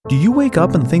Do you wake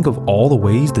up and think of all the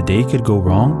ways the day could go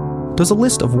wrong? Does a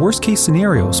list of worst-case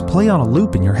scenarios play on a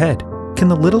loop in your head? Can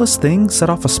the littlest thing set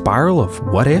off a spiral of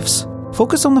what-ifs?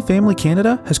 Focus on the Family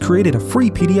Canada has created a free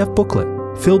PDF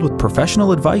booklet filled with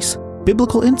professional advice,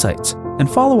 biblical insights,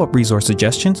 and follow-up resource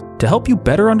suggestions to help you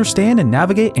better understand and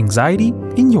navigate anxiety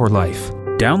in your life.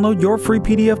 Download your free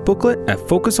PDF booklet at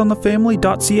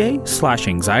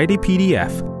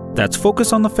focusonthefamily.ca/anxietypdf. That's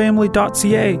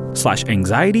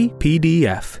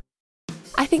focusonthefamily.ca/anxietypdf.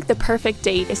 I think the perfect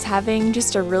date is having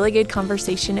just a really good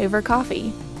conversation over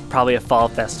coffee. Probably a fall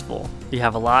festival. You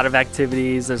have a lot of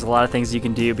activities, there's a lot of things you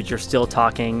can do, but you're still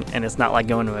talking, and it's not like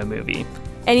going to a movie.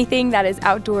 Anything that is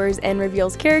outdoors and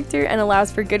reveals character and allows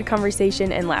for good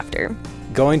conversation and laughter.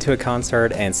 Going to a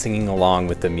concert and singing along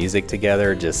with the music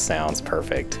together just sounds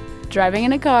perfect. Driving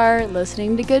in a car,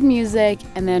 listening to good music,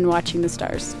 and then watching the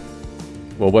stars.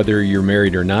 Well, whether you're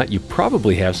married or not, you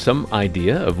probably have some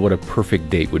idea of what a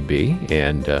perfect date would be,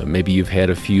 and maybe you've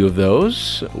had a few of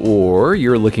those, or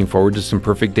you're looking forward to some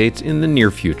perfect dates in the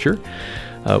near future.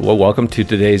 Well, welcome to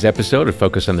today's episode of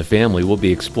Focus on the Family. We'll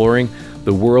be exploring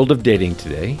the world of dating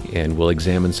today, and we'll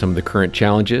examine some of the current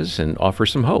challenges and offer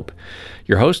some hope.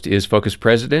 Your host is Focus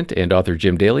President and author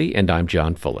Jim Daly, and I'm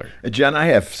John Fuller. John, I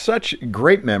have such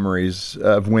great memories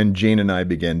of when Jean and I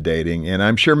began dating, and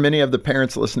I'm sure many of the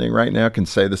parents listening right now can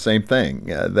say the same thing.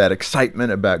 That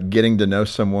excitement about getting to know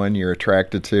someone you're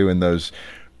attracted to and those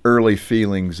early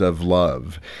feelings of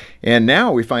love. And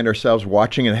now we find ourselves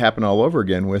watching it happen all over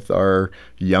again with our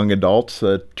young adults,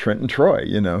 Trent and Troy,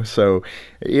 So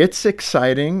it's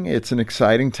exciting. It's an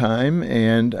exciting time.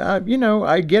 And,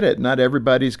 I get it. Not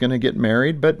everybody's going to get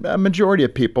married, but a majority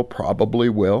of people probably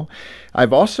will.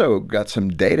 I've also got some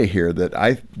data here that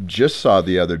I just saw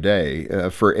the other day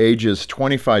for ages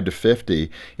 25 to 50.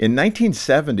 In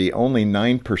 1970, only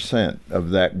 9% of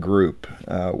that group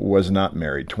was not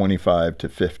married, 25 to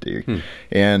 50.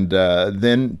 And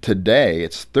then today,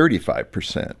 it's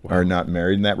 35% are not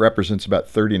married, and that represents about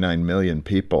 39 million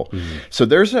people. So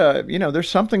there's there's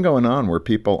something going on where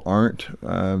people aren't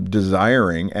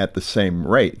desiring at the same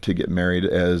rate to get married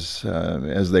as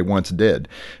they once did.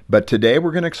 But today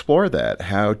we're going to explore that,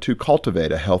 how to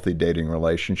cultivate a healthy dating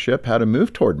relationship, how to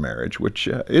move toward marriage, which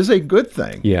is a good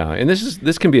thing. Yeah, and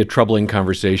this can be a troubling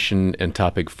conversation and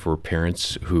topic for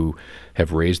parents who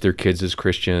have raised their kids as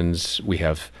Christians. We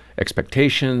have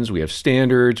expectations, we have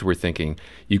standards, we're thinking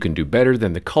you can do better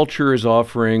than the culture is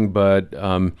offering, but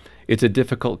it's a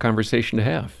difficult conversation to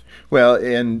have. Well,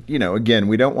 and, again,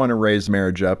 we don't want to raise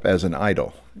marriage up as an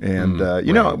idol. And,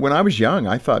 when I was young,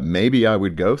 I thought maybe I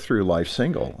would go through life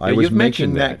single. I was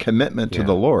making that commitment to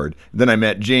the Lord. Then I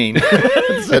met Jean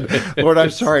and said, Lord, I'm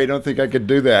sorry, I don't think I could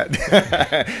do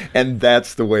that. And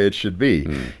that's the way it should be.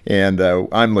 And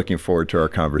I'm looking forward to our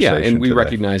conversation Yeah, and we today.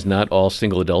 recognize not all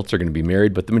single adults are going to be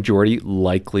married, but the majority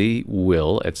likely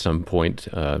will at some point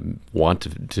want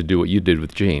to do what you did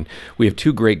with Jean. We have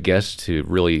two great guests to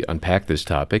really unpack this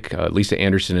topic. Lisa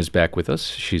Anderson is back with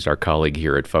us. She's our colleague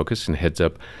here at Focus and heads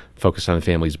up Focus on the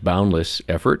Family's Boundless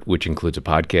effort, which includes a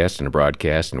podcast and a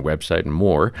broadcast and a website and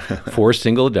more for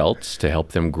single adults to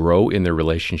help them grow in their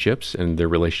relationships and their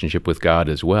relationship with God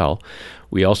as well.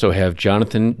 We also have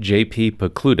Jonathan J.P.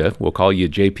 Pokluda. We'll call you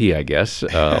JP, I guess,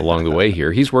 along the way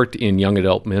here. He's worked in young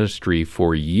adult ministry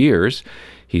for years.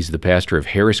 He's the pastor of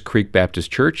Harris Creek Baptist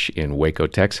Church in Waco,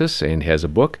 Texas, and has a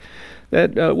book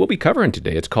that we'll be covering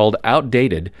today. It's called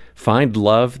Outdated: Find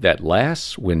Love That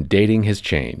Lasts When Dating Has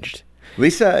Changed.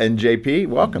 Lisa and JP,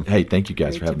 welcome. Hey, thank you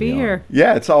guys for having me on.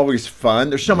 Yeah, it's always fun.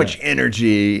 There's so much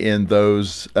energy in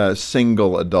those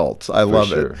single adults. I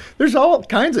love it. There's all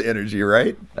kinds of energy,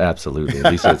 right? Absolutely.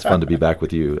 Lisa, it's fun to be back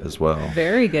with you as well.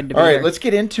 Very good to be All right, here. let's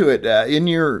get into it. In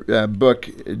your book,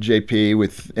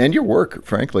 JP, and your work,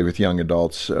 frankly, with young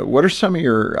adults, what are some of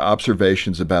your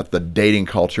observations about the dating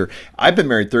culture? I've been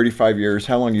married 35 years.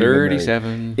 How long have you been married?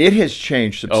 37. It has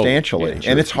changed substantially.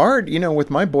 Yeah, and it's hard, with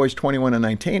my boys 21 and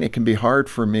 19, it can be hard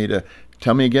for me to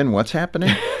tell me again what's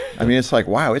happening. I mean, it's like,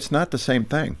 wow, it's not the same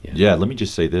thing. Yeah, let me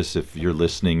just say this. If you're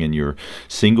listening and you're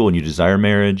single and you desire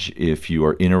marriage, if you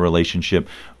are in a relationship,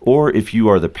 or if you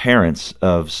are the parents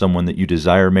of someone that you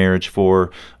desire marriage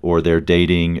for, or they're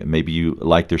dating, maybe you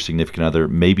like their significant other,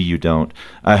 maybe you don't,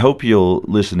 I hope you'll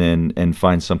listen in and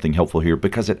find something helpful here,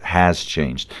 because it has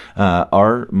changed.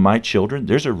 My children,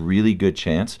 there's a really good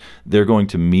chance they're going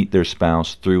to meet their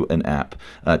spouse through an app.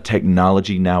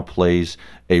 Technology now plays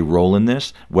a role in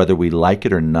this. Whether we like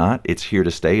it or not, it's here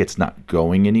to stay. It's not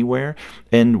going anywhere.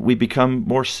 And we become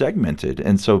more segmented.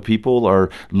 And so people are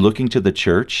looking to the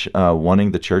church,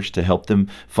 wanting the church church to help them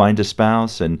find a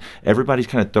spouse, and everybody's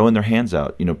kind of throwing their hands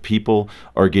out. People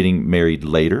are getting married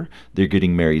later, they're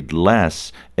getting married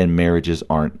less, and marriages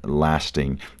aren't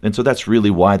lasting. And so that's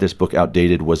really why this book,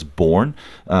 Outdated, was born,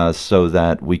 so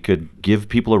that we could give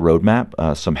people a roadmap,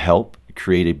 some help,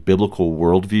 create a biblical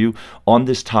worldview on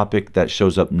this topic that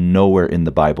shows up nowhere in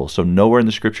the Bible. So nowhere in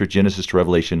the scripture, Genesis to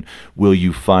Revelation, will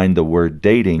you find the word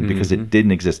dating, because it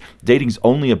didn't exist. Dating's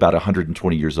only about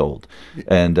 120 years old.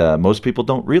 And most people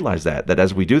don't realize that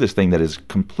as we do this thing that is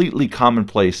completely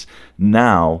commonplace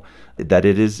now, that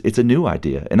it's a new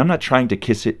idea. And I'm not trying to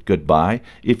kiss it goodbye,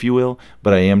 if you will,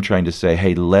 but I am trying to say,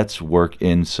 hey, let's work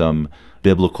in some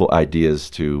biblical ideas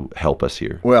to help us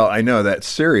here. Well, I know that's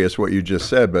serious what you just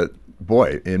said, but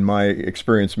boy, in my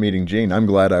experience meeting Gene, I'm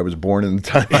glad I was born in the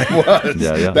time I was.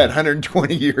 That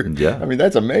 120 years. Yeah. I mean,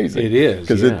 that's amazing. It is.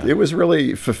 Because it was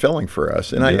really fulfilling for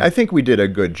us. And I think we did a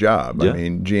good job. Yeah. I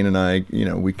mean, Gene and I,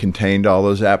 we contained all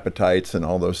those appetites and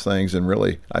all those things. And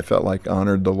really, I felt like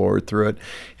honored the Lord through it.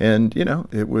 And,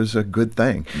 it was a good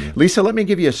thing. Yeah. Lisa, let me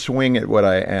give you a swing at what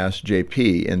I asked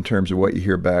JP in terms of what you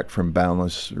hear back from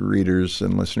Boundless readers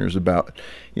and listeners about,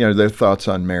 their thoughts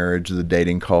on marriage, the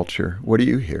dating culture. What do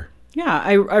you hear? Yeah,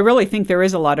 I really think there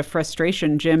is a lot of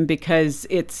frustration, Jim, because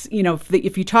it's,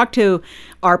 if you talk to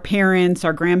our parents,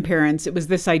 our grandparents, it was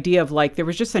this idea of there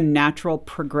was just a natural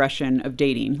progression of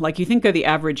dating. Like you think of the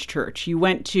average church, you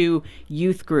went to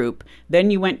youth group,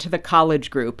 then you went to the college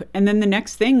group, and then the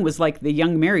next thing was the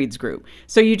young marrieds group.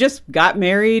 So you just got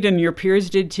married and your peers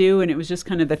did too, and it was just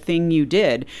kind of the thing you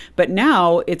did. But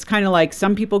now it's kind of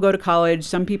some people go to college,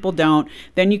 some people don't.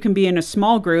 Then you can be in a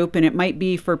small group, and it might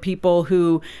be for people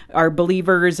who are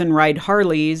believers and ride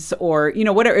Harleys, or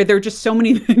whatever. There are just so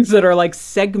many things that are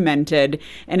segmented,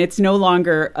 and it's no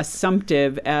longer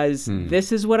assumptive as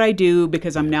this is what I do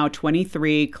because I'm now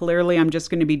 23. Clearly I'm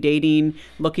just going to be dating,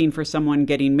 looking for someone,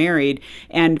 getting married.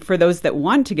 And for those that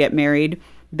want to get married,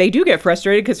 they do get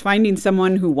frustrated because finding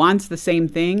someone who wants the same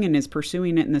thing and is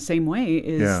pursuing it in the same way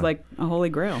is like a holy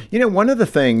grail. One of the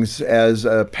things as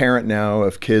a parent now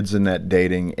of kids in that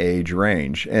dating age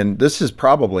range, and this is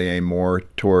probably aimed more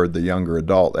toward the younger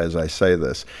adult as I say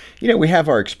this, we have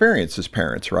our experience as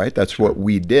parents, right? That's what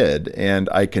we did. And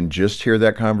I can just hear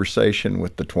that conversation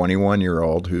with the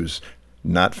 21-year-old who's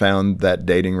not found that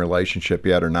dating relationship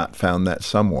yet or not found that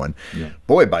someone. Yeah.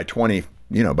 Boy, by 21,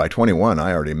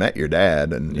 I already met your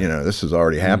dad, and, this is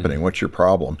already happening. What's your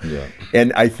problem? Yeah.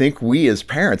 And I think we as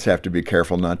parents have to be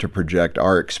careful not to project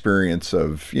our experience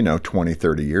of, 20,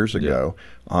 30 years ago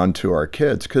onto our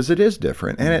kids, because it is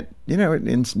different. And it,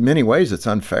 in many ways, it's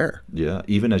unfair. Yeah,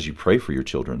 even as you pray for your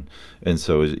children. And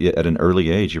so at an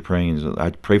early age, you're praying, I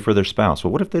pray for their spouse.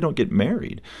 Well, what if they don't get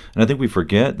married? And I think we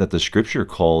forget that the scripture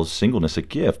calls singleness a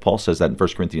gift. Paul says that in 1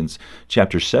 Corinthians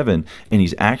chapter 7, and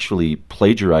he's actually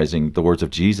plagiarizing the words of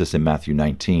Jesus in Matthew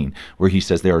 19, where he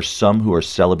says there are some who are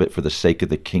celibate for the sake of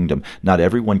the kingdom. Not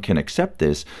everyone can accept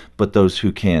this, but those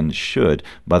who can should.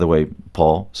 By the way,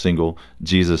 Paul, single,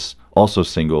 Jesus, also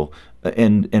single.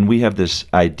 And we have this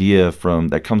idea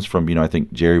that comes from, I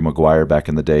think Jerry Maguire back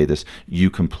in the day, this "you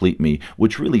complete me,"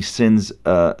 which really sends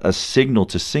a signal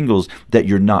to singles that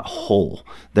you're not whole,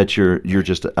 that you're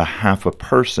just a half a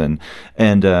person.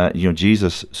 And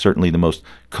Jesus, certainly the most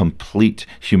complete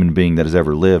human being that has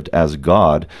ever lived as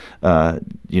God,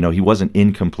 he wasn't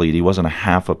incomplete. He wasn't a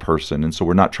half a person. And so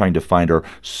we're not trying to find our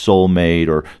soulmate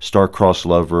or star-crossed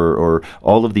lover or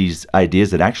all of these ideas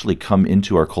that actually come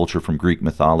into our culture from Greek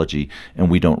mythology, and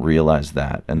we don't realize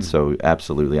that. And so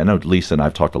absolutely. I know Lisa and I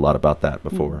have talked a lot about that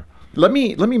before. Let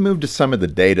me move to some of the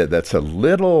data that's a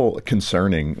little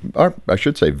concerning, or I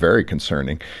should say very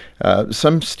concerning.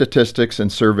 Some statistics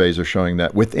and surveys are showing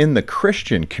that within the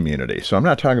Christian community, so I'm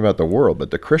not talking about the world,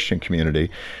 but the Christian community,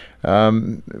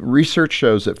 research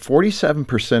shows that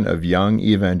 47% of young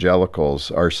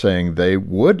evangelicals are saying they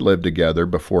would live together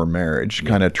before marriage,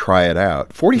 kind of try it out.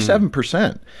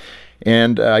 47%.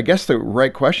 And I guess the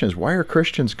right question is, why are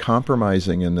Christians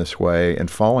compromising in this way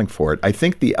and falling for it? I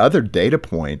think the other data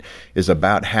point is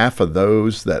about half of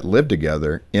those that live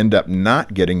together end up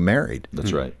not getting married.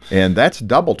 That's right. And that's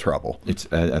double trouble.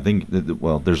 I think,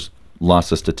 there's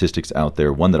lots of statistics out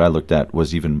there. One that I looked at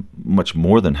was even much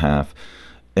more than half.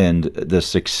 And the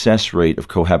success rate of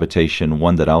cohabitation,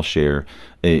 one that I'll share,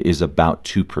 is about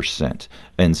 2%.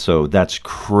 And so that's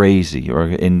crazy.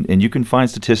 And you can find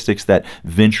statistics that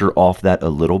venture off that a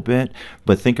little bit.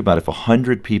 But think about if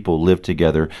 100 people live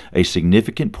together, a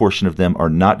significant portion of them are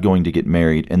not going to get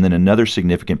married. And then another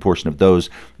significant portion of those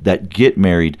that get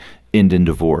married end in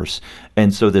divorce.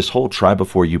 And so this whole try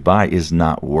before you buy is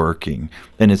not working.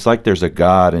 And it's like there's a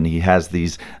God and he has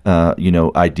these,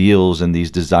 ideals and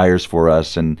these desires for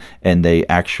us, and they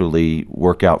actually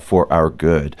work out for our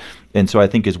good. And so I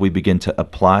think as we begin to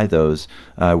apply those,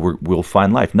 we'll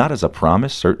find life, not as a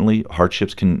promise. Certainly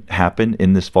hardships can happen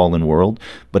in this fallen world,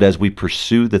 but as we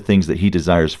pursue the things that he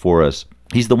desires for us.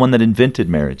 He's the one that invented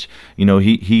marriage.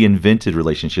 He invented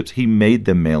relationships. He made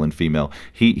them male and female.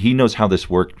 He knows how this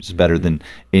works better than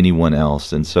anyone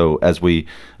else. And so as we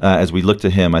look to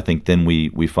him, I think then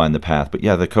we find the path. But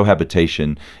yeah, the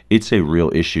cohabitation, it's a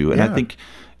real issue. And I think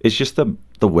it's just the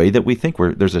way that we think.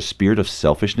 There's a spirit of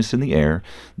selfishness in the air.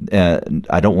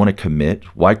 I don't want to commit.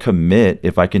 Why commit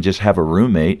if I can just have a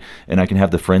roommate and I can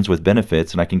have the friends with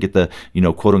benefits and I can get the,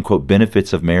 quote unquote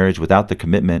benefits of marriage without the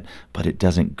commitment, but it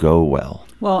doesn't go well.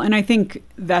 Well, and I think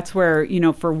that's where,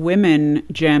 for women,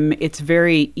 Jim, it's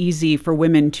very easy for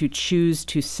women to choose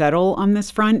to settle on this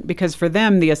front, because for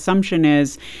them, the assumption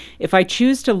is if I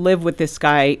choose to live with this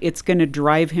guy, it's going to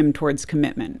drive him towards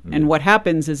commitment. And what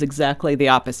happens is exactly the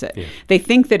opposite. Yeah. They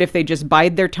think that if they just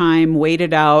bide their time, wait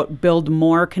it out, build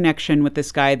more connection with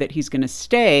this guy, that he's going to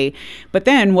stay. But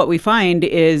then what we find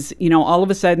is, all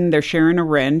of a sudden they're sharing a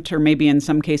rent, or maybe in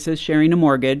some cases sharing a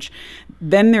mortgage.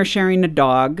 Then they're sharing a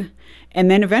dog. And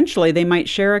then eventually they might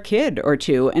share a kid or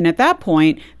two. And at that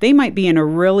point, they might be in a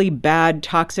really bad,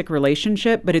 toxic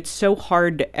relationship, but it's so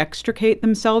hard to extricate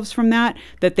themselves from that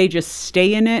they just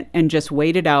stay in it and just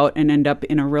wait it out and end up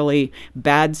in a really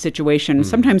bad situation,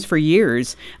 sometimes for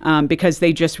years, because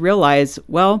they just realize,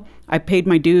 well, I paid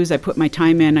my dues, I put my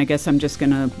time in, I guess I'm just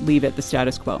going to leave it the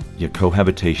status quo. Yeah,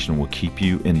 cohabitation will keep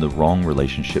you in the wrong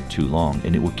relationship too long,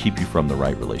 and it will keep you from the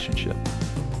right relationship.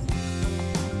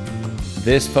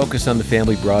 This Focus on the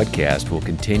Family broadcast will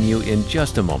continue in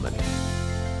just a moment.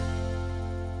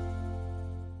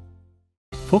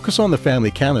 Focus on the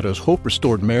Family Canada's Hope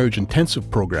Restored Marriage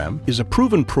Intensive program is a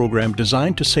proven program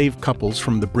designed to save couples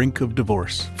from the brink of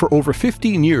divorce. For over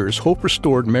 15 years, Hope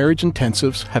Restored Marriage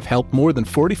Intensives have helped more than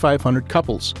 4,500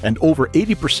 couples, and over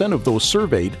 80% of those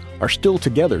surveyed are still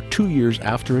together 2 years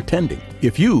after attending.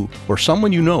 If you or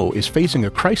someone you know is facing a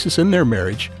crisis in their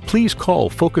marriage, please call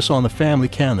Focus on the Family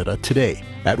Canada today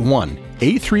at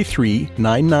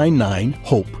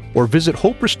 1-833-999-HOPE or visit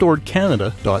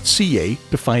hoperestoredcanada.ca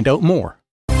to find out more.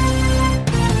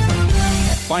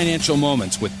 Financial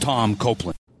Moments with Tom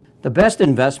Copeland. The best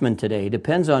investment today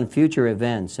depends on future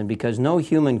events, and because no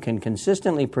human can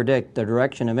consistently predict the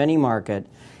direction of any market,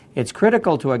 it's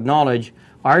critical to acknowledge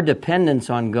our dependence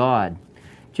on God.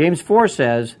 James 4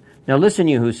 says, "Now listen,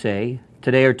 you who say,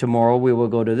 today or tomorrow we will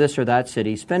go to this or that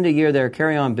city, spend a year there,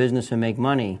 carry on business and make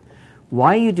money.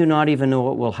 Why you do not even know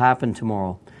what will happen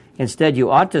tomorrow? Instead, you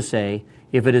ought to say,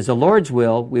 if it is the Lord's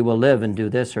will, we will live and do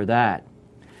this or that."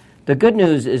 The good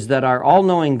news is that our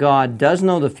all-knowing God does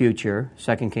know the future,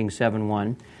 2 Kings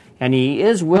 7:1, and He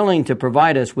is willing to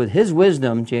provide us with His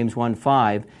wisdom, James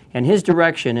 1:5, and His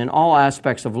direction in all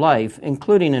aspects of life,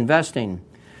 including investing.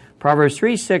 Proverbs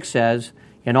 3:6 says,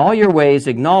 "In all your ways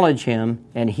acknowledge Him,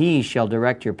 and He shall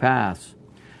direct your paths."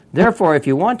 Therefore, if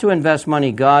you want to invest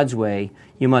money God's way,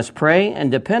 you must pray and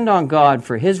depend on God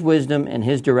for His wisdom and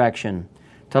His direction.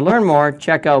 To learn more,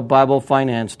 check out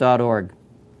BibleFinance.org.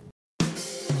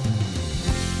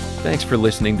 Thanks for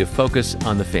listening to Focus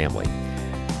on the Family.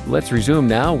 Let's resume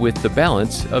now with the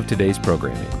balance of today's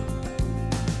programming.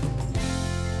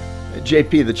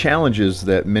 JP, the challenges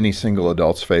that many single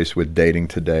adults face with dating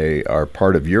today are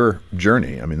part of your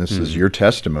journey. I mean, this is your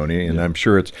testimony, and I'm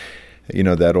sure it's,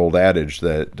 that old adage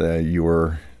that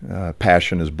your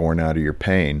passion is born out of your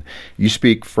pain. You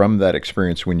speak from that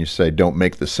experience when you say, don't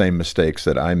make the same mistakes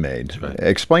that I made. Right.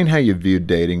 Explain how you viewed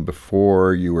dating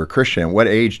before you were a Christian. What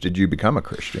age did you become a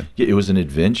Christian? Yeah, it was an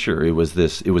adventure. It was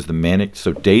the manic.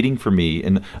 So dating for me,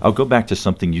 and I'll go back to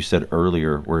something you said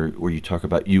earlier where you talk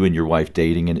about you and your wife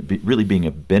dating and it really being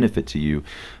a benefit to you.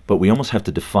 But we almost have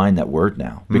to define that word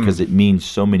now because it means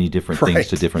so many different things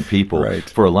to different people. Right.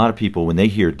 For a lot of people, when they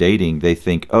hear dating, they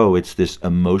think, oh, it's this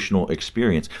emotional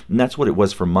experience. And that's what it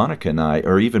was for Monica and I,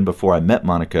 or even before I met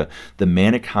Monica, the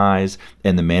manic highs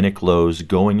and the manic lows,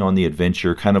 going on the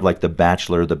adventure, kind of like the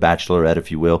bachelor, the bachelorette,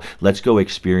 if you will. Let's go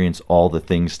experience all the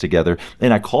things together.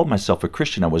 And I called myself a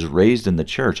Christian. I was raised in the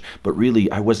church, but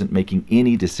really I wasn't making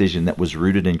any decision that was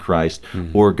rooted in Christ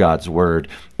or God's word.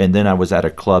 And then I was at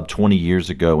a club 20 years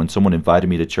ago when someone invited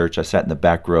me to church. I sat in the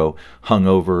back row,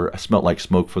 hungover. I smelled like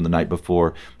smoke from the night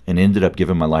before, and ended up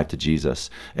giving my life to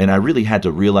Jesus. And I really had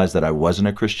to realize that I wasn't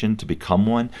a Christian to become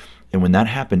one. And when that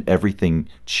happened, everything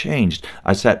changed.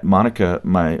 I sat, Monica,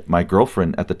 my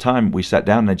girlfriend at the time, we sat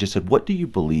down and I just said, what do you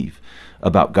believe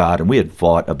about God? And we had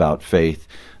fought about faith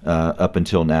up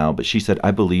until now, but she said,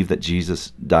 I believe that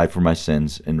Jesus died for my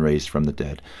sins and raised from the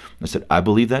dead. I said, I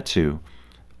believe that too.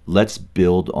 Let's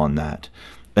build on that.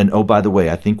 And oh, by the way,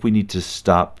 I think we need to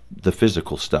stop the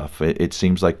physical stuff. It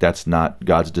seems like that's not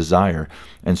God's desire.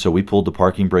 And so we pulled the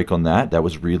parking brake on that. That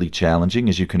was really challenging,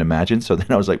 as you can imagine. So then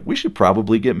I was like, we should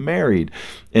probably get married.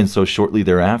 And so shortly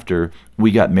thereafter,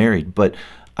 we got married. But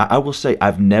I will say,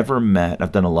 I've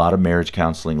done a lot of marriage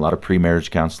counseling, a lot of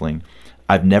pre-marriage counseling.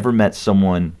 I've never met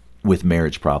someone with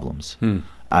marriage problems.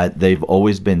 They've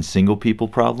always been single people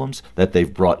problems that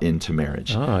they've brought into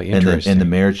marriage. Interesting. And the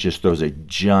marriage just throws a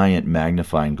giant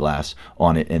magnifying glass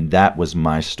on it. And that was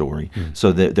my story.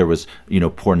 So there was,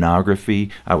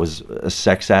 pornography. I was a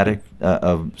sex addict,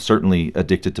 certainly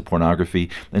addicted to pornography.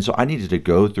 And so I needed to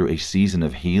go through a season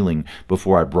of healing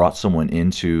before I brought someone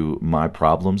into my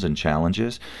problems and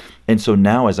challenges. And so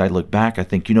now as I look back, I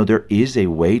think, there is a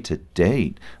way to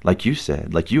date, like you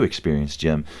said, like you experienced,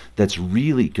 Jim, that's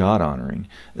really God-honoring.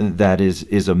 That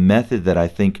is a method that I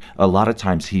think a lot of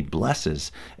times he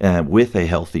blesses with a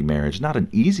healthy marriage. Not an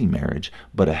easy marriage,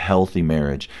 but a healthy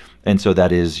marriage. And so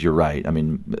that is, you're right. I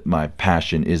mean, my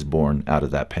passion is born out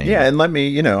of that pain. Yeah,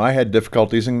 and I had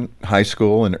difficulties in high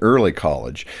school and early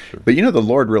college. Sure. But the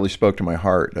Lord really spoke to my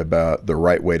heart about the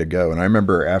right way to go. And I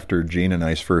remember after Jean and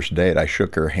I's first date, I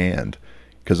shook her hand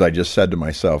because I just said to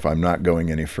myself, I'm not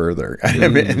going any further. I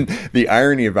mean, the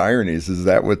irony of ironies is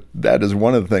that is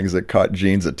one of the things that caught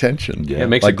Jean's attention. Yeah, it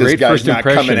makes a great first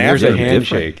impression. Here's a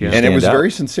handshake. Yeah. And it was very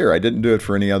sincere. I didn't do it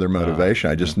for any other motivation.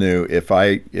 I just knew if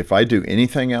I do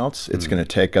anything else, it's going to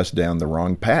take us down the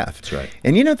wrong path. That's right.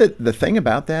 And the thing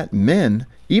about that, men,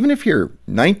 even if you're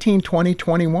 19, 20,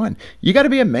 21, you got to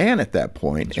be a man at that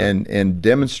point and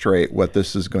demonstrate what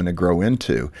this is going to grow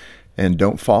into. And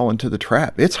don't fall into the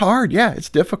trap. It's hard. Yeah, it's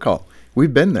difficult.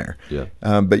 We've been there. Yeah.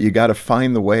 But you got to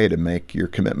find the way to make your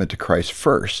commitment to Christ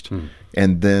first,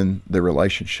 and then the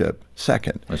relationship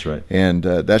second. That's right. And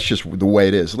that's just the way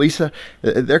it is. Lisa,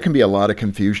 there can be a lot of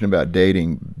confusion about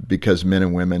dating because men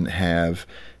and women have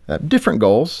different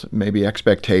goals, maybe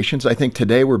expectations. I think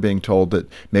today we're being told that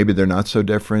maybe they're not so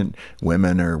different.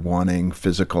 Women are wanting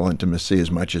physical intimacy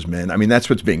as much as men. I mean, that's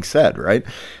what's being said, right?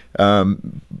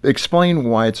 Explain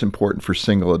why it's important for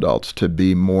single adults to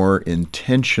be more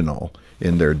intentional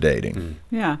in their dating.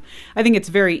 Yeah, I think it's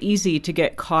very easy to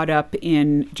get caught up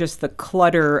in just the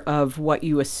clutter of what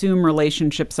you assume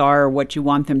relationships are or what you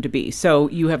want them to be. So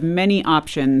you have many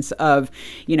options of,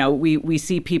 we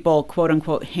see people, quote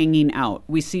unquote, hanging out.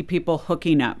 We see people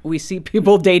hooking up. We see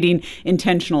people dating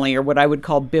intentionally, or what I would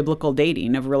call biblical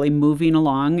dating, of really moving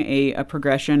along a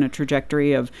progression, a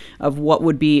trajectory of what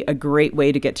would be a great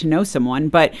way to get to know someone.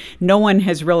 But no one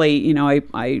has really,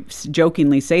 I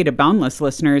jokingly say to Boundless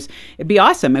listeners, it'd be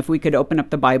awesome if we could open up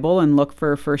the Bible and look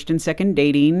for first and second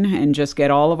dating and just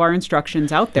get all of our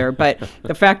instructions out there. But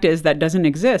the fact is that doesn't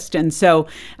exist. And so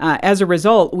as a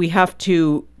result, we have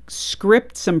to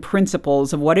script some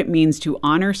principles of what it means to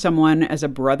honor someone as a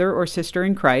brother or sister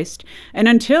in Christ. And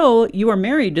until you are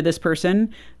married to this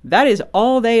person, that is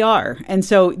all they are. And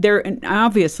so they're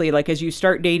obviously, like, as you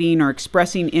start dating or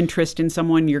expressing interest in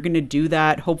someone, you're going to do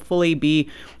that, hopefully be,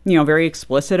 very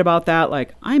explicit about that.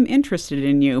 Like, I'm interested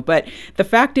in you. But the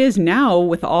fact is now,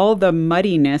 with all the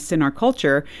muddiness in our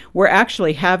culture, we're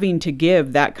actually having to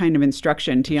give that kind of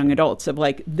instruction to young adults of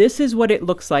like, this is what it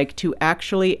looks like to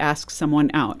actually ask someone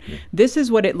out. Yeah. This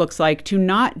is what it looks like to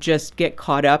not just get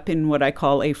caught up in what I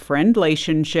call a friend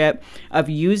relationship of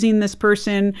using this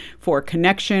person for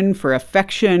connection, for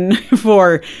affection,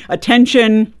 for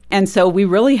attention. And so we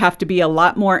really have to be a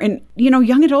lot more, and,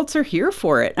 young adults are here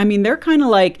for it. I mean, they're kind of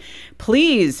like,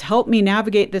 please help me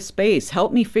navigate this space.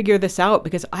 Help me figure this out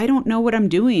because I don't know what I'm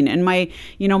doing. And my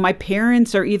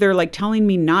parents are either like telling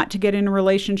me not to get in a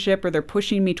relationship or they're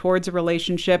pushing me towards a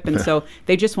relationship. And so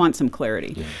they just want some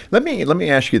clarity. Yeah. Let me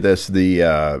ask you this,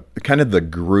 the kind of the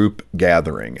group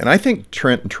gathering. And I think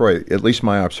Trent and Troy, at least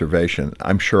my observation,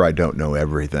 I'm sure I don't know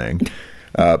everything.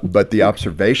 But the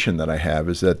observation that I have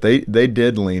is that they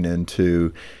did lean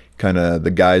into kind of the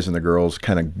guys and the girls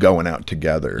kind of going out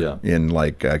together in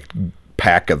like a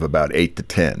pack of about 8 to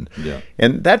 10. Yeah.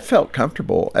 And that felt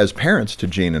comfortable as parents to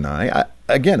Jean and I.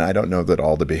 Again, I don't know that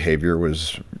all the behavior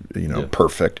was,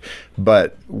 perfect,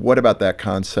 but what about that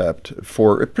concept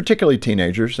for particularly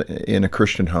teenagers in a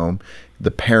Christian home? The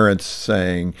parents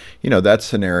saying,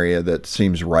 that's an area that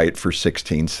seems right for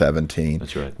 16, 17.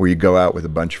 That's right. Where you go out with a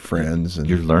bunch of friends. And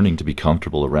you're learning to be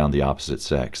comfortable around the opposite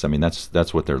sex. I mean,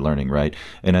 that's what they're learning, right?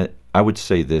 And I would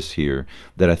say this here,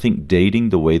 that I think dating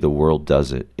the way the world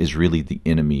does it is really the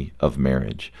enemy of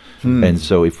marriage. And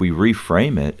so if we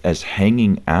reframe it as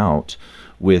hanging out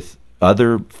with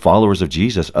other followers of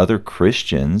Jesus, other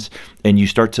Christians, and you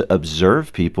start to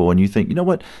observe people and you think, you know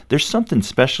what, there's something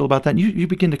special about that. And you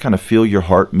begin to kind of feel your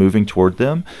heart moving toward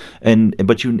them.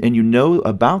 But you know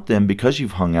about them because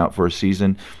you've hung out for a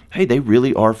season, hey, they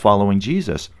really are following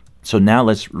Jesus. So now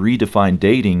let's redefine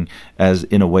dating as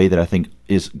in a way that I think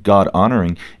is God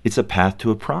honoring. It's a path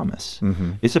to a promise.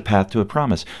 It's a path to a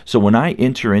promise. So when I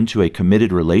enter into a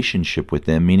committed relationship with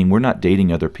them, meaning we're not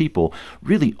dating other people,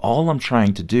 really all I'm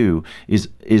trying to do is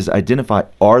identify,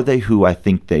 are they who I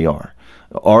think they are?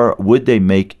 Would they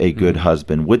make a good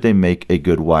husband? Would they make a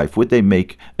good wife? Would they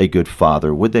make a good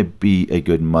father? Would they be a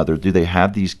good mother? Do they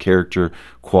have these character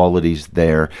qualities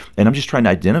there? And I'm just trying to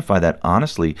identify that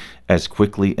honestly as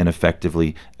quickly and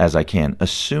effectively as I can,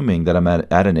 assuming that I'm at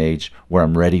an age where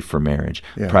I'm ready for marriage.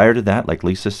 Yeah. Prior to that, like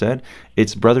Lisa said,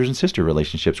 it's brothers and sister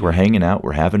relationships. We're hanging out,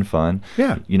 we're having fun,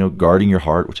 guarding your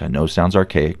heart, which I know sounds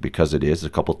archaic because it is a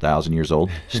couple thousand years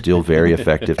old, still very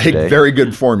effective today. A very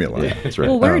good formula. Yeah, that's right.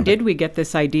 Well, where did we get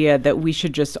this idea that we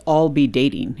should just all be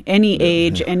dating? Any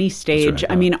age, any stage.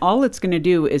 right. I mean, all it's going to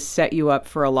do is set you up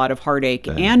for a lot of heartache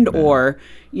or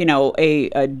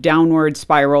a downward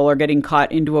spiral or getting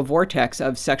caught into a vortex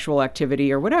of sexual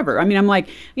activity or whatever. I mean, I'm like,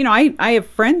 I have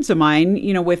friends of mine,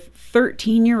 with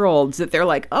 13-year-olds that they're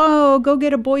like, oh, go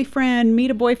get a boyfriend,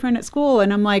 meet a boyfriend at school.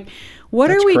 And I'm like, what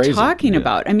That's are we crazy. talking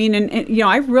about? I mean, and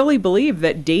I really believe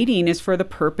that dating is for the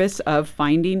purpose of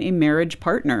finding a marriage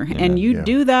partner. And you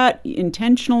do that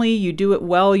intentionally, you do it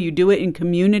well, you do it in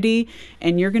community,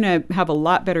 and you're going to have a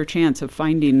lot better chance of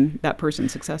finding that person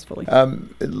successfully.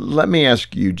 Let me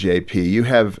ask you, JP, you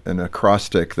have an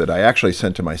acrostic that I actually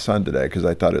sent to my son today because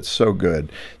I thought it's so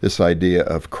good, this idea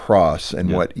of cross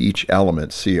and what each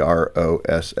element,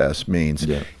 CROSS, means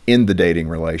in the dating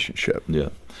relationship.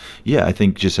 Yeah, I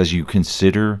think just as you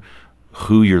consider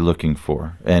who you're looking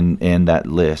for and that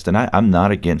list, and I'm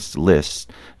not against lists,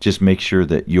 just make sure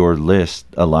that your list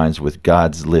aligns with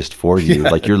God's list for you.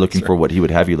 Like you're looking for what he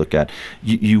would have you look at.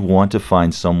 You want to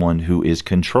find someone who is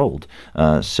controlled.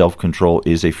 Self-control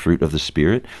is a fruit of the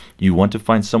Spirit. You want to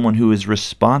find someone who is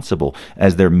responsible.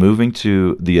 As they're moving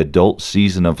to the adult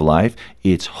season of life,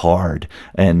 it's hard.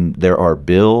 And there are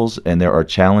bills and there are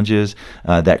challenges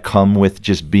that come with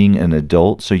just being an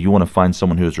adult. So you want to find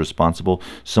someone who is responsible,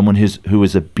 someone who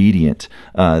is obedient.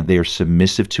 They are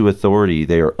submissive to authority.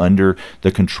 They are under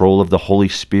the control of the Holy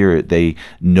Spirit. They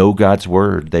know God's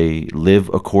word. They live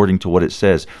according to what it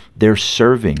says. They're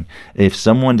serving. If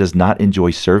someone does not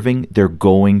enjoy serving, they're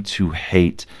going to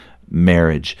hate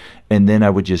marriage. And then I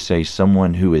would just say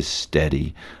someone who is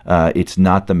steady. It's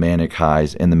not the manic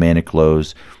highs and the manic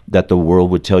lows that the world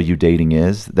would tell you dating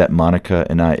is, that Monica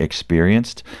and I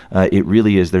experienced. It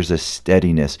really is. There's a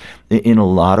steadiness. In a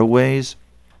lot of ways,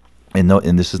 and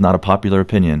this is not a popular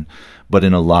opinion, but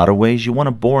in a lot of ways, you want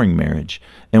a boring marriage.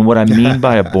 And what I mean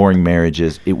by a boring marriage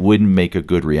is it wouldn't make a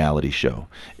good reality show.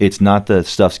 It's not the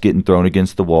stuff's getting thrown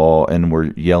against the wall and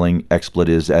we're yelling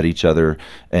expletives at each other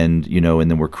and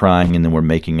then we're crying and then we're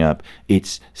making up.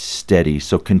 It's steady.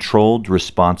 So controlled,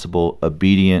 responsible,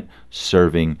 obedient,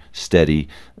 serving, steady.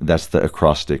 That's the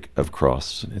acrostic of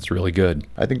cross. It's really good.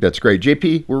 I think that's great.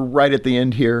 JP, we're right at the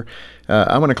end here.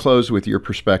 I want to close with your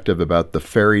perspective about the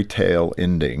fairy tale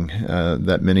ending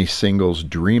that many singles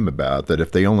dream about, that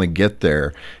if they only get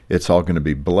there, it's all going to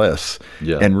be bliss.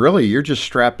 Yeah. And really, you're just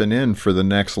strapping in for the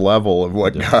next level of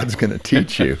what God's going to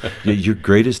teach you. Your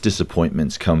greatest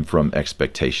disappointments come from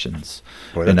expectations.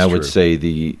 Boy, and I that's would true. say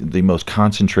the most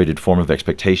concentrated form of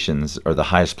expectations, or the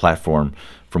highest platform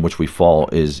from which we fall,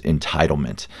 is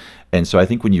entitlement. And so I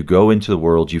think when you go into the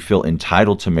world, you feel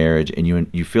entitled to marriage, and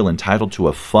you feel entitled to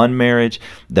a fun marriage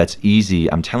that's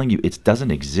easy. I'm telling you, it doesn't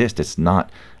exist. It's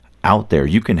not out there.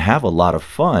 You can have a lot of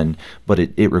fun, but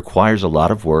it requires a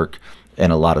lot of work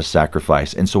and a lot of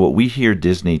sacrifice. And so what we hear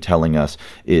Disney telling us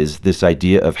is this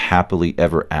idea of happily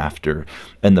ever after.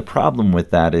 And the problem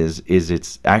with that is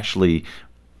it's actually,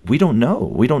 we don't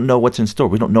know. We don't know what's in store.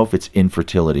 We don't know if it's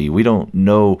infertility. We don't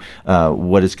know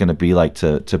what it's going to be like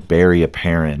to bury a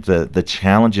parent. The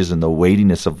challenges and the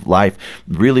weightiness of life.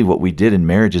 Really what we did in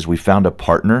marriage is we found a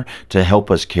partner to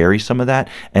help us carry some of that.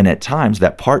 And at times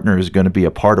that partner is going to be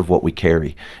a part of what we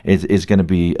carry. It's going to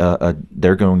be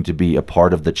they're going to be a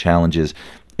part of the challenges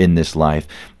in this life.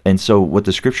 And so what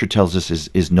the scripture tells us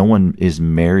is no one is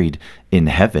married in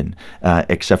heaven,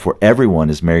 except for everyone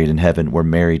is married in heaven. We're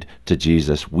married to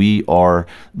Jesus. We are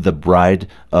the bride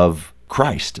of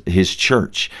Christ, his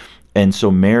church. And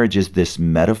so marriage is this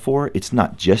metaphor. It's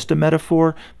not just a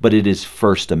metaphor, but it is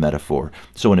first a metaphor.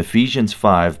 So in Ephesians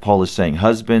 5, Paul is saying,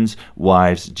 husbands,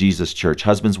 wives, Jesus church.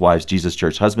 Husbands, wives, Jesus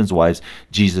church. Husbands, wives,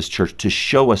 Jesus church. To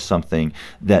show us something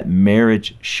that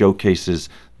marriage showcases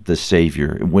the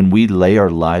Savior. When we lay our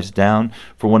lives down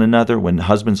for one another, when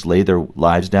husbands lay their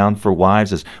lives down for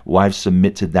wives, as wives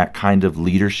submit to that kind of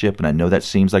leadership, and I know that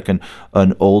seems like an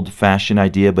old-fashioned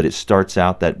idea, but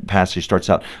that passage starts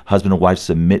out, husband and wife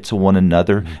submit to one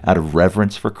another out of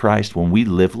reverence for Christ. When we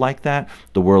live like that,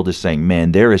 the world is saying,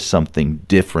 man, there is something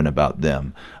different about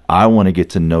them. I want to get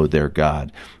to know their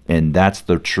God. And that's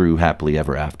the true happily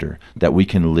ever after, that we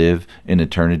can live in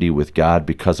eternity with God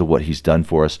because of what he's done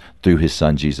for us through his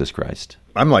son, Jesus Christ.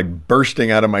 I'm like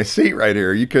bursting out of my seat right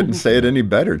here. You couldn't say it any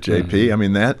better, JP. I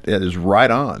mean, that is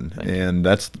right on. And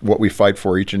that's what we fight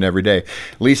for each and every day.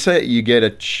 Lisa, you get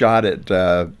a shot at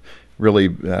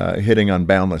really hitting on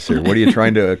Boundless here. What are you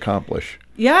trying to accomplish?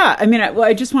 Yeah, I mean,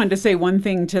 I just wanted to say one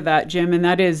thing to that, Jim, and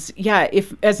that is,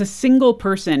 if as a single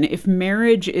person, if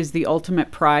marriage is the ultimate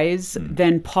prize,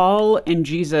 then Paul and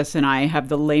Jesus and I have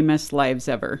the lamest lives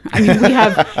ever. I mean,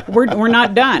 we're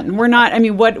not done. We're not. I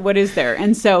mean, what is there?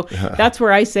 And so that's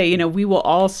where I say, we will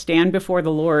all stand before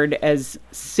the Lord as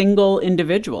single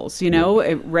individuals,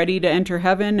 ready to enter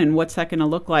heaven, and what's that going to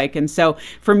look like? And so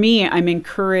for me, I'm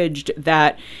encouraged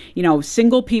that,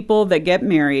 single people that get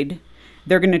married,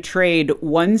 they're going to trade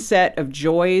one set of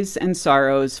joys and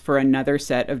sorrows for another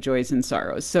set of joys and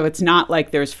sorrows. So it's not like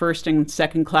there's first and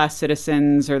second class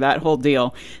citizens or that whole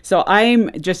deal. So I'm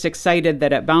just excited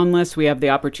that at Boundless, we have the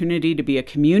opportunity to be a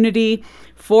community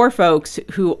for folks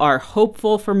who are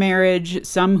hopeful for marriage,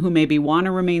 some who maybe want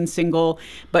to remain single,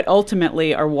 but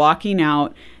ultimately are walking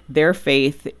out their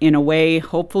faith in a way,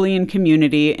 hopefully in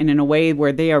community, and in a way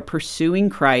where they are pursuing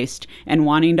Christ and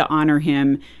wanting to honor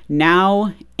him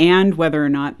now and whether or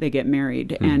not they get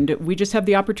married. And we just have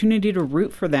the opportunity to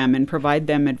root for them and provide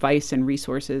them advice and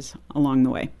resources along the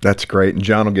way. That's great. And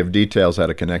John will give details how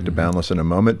to connect to Boundless in a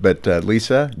moment. But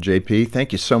Lisa, JP,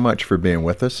 thank you so much for being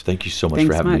with us. Thank you so much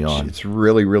for having me on. It's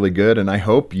really, really good. And I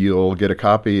hope you'll get a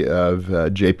copy of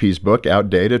JP's book,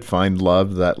 Outdated, Find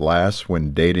Love That Lasts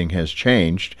When Dating Has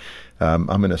Changed. I'm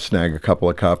going to snag a couple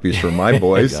of copies for my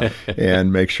boys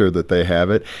and make sure that they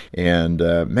have it. And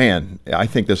man, I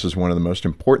think this is one of the most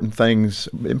important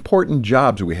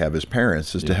jobs we have as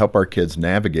parents is to help our kids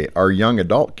navigate, our young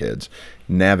adult kids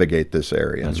navigate this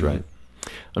area. That's right.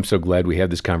 I'm so glad we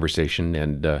had this conversation.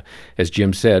 And as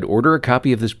Jim said, order a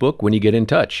copy of this book when you get in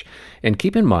touch. And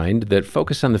keep in mind that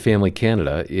Focus on the Family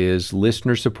Canada is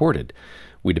listener supported.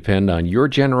 We depend on your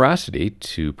generosity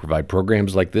to provide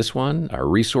programs like this one, our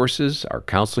resources, our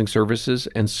counseling services,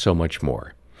 and so much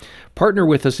more. Partner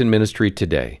with us in ministry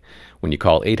today when you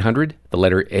call 800, the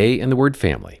letter A and the word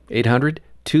family,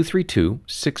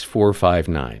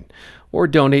 800-232-6459, or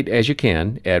donate as you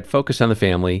can at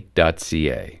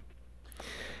focusonthefamily.ca.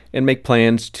 And make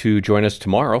plans to join us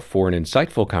tomorrow for an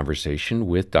insightful conversation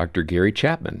with Dr. Gary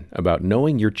Chapman about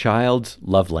knowing your child's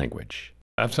love language.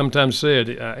 I've sometimes said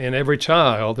in every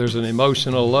child there's an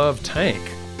emotional love tank,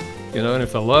 and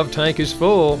if the love tank is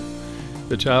full,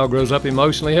 the child grows up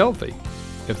emotionally healthy.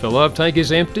 If the love tank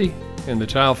is empty and the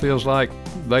child feels like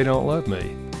they don't love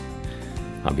me.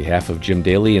 On behalf of Jim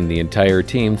Daly and the entire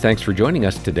team, thanks for joining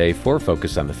us today for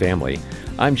Focus on the Family.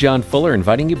 I'm John Fuller,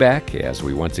 inviting you back as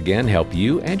we once again help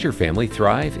you and your family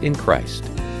thrive in Christ.